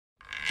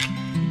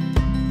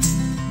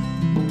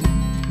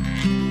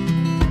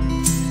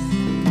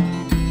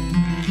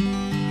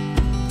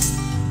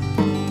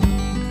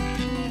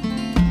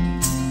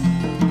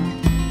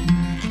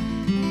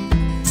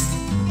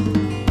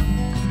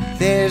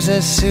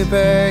Here's a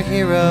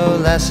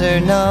superhero lesser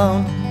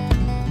known.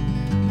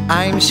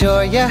 I'm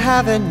sure you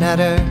haven't met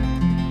her,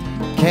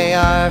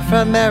 KR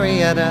from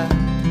Marietta.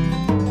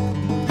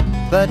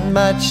 But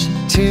much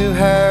to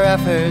her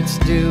efforts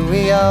do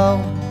we owe.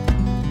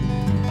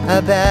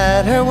 A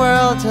better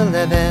world to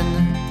live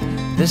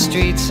in. The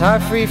streets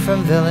are free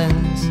from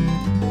villains.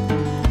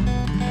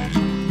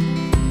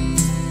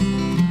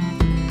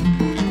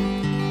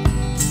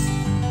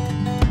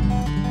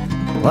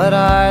 What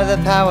are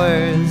the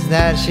powers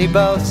that she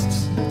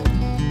boasts?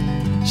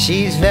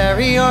 She's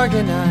very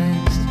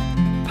organized,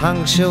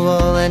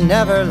 punctual and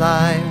never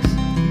lies.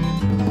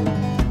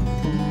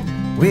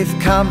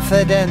 With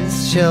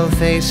confidence she'll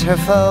face her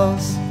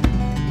foes.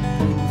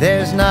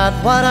 There's not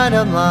one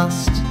item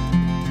lost.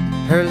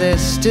 Her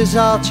list is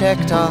all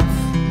checked off.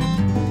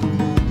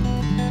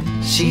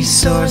 She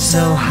soars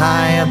so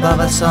high above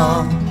us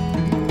all.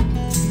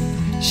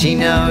 She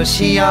knows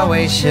she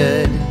always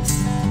should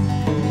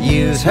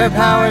use her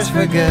powers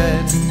for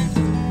good.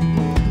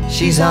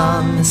 She's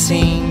on the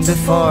scene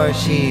before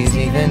she's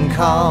even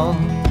called.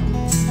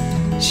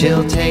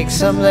 She'll take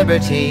some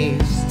liberties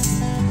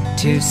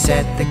to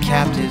set the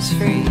captives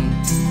free.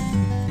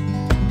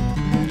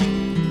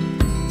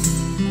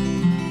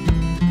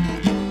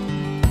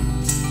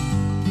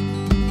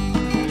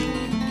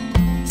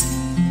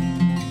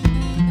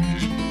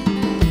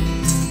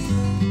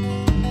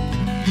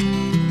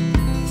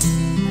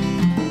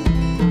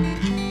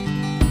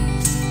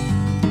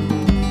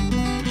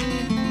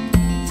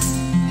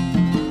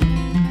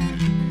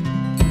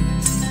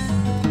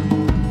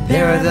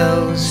 There are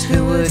those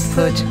who would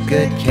put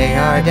good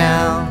KR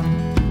down.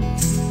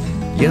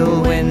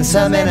 You'll win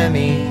some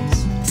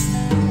enemies,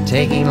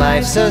 taking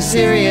life so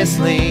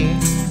seriously.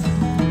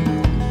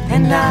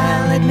 And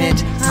I'll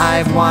admit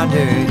I've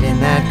wandered in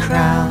that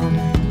crowd,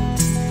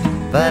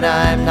 but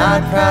I'm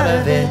not proud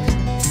of it.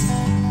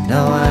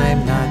 No,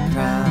 I'm not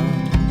proud.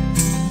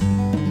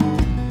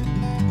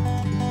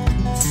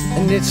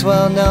 And it's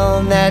well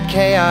known that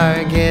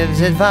KR gives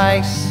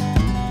advice.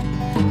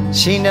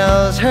 She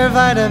knows her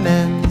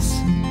vitamins,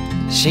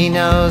 she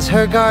knows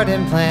her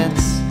garden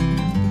plants.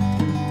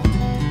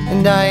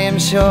 And I am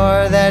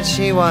sure that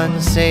she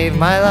once saved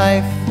my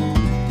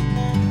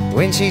life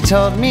when she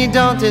told me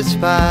don't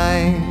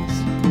despise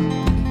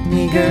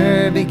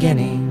meager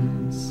beginnings.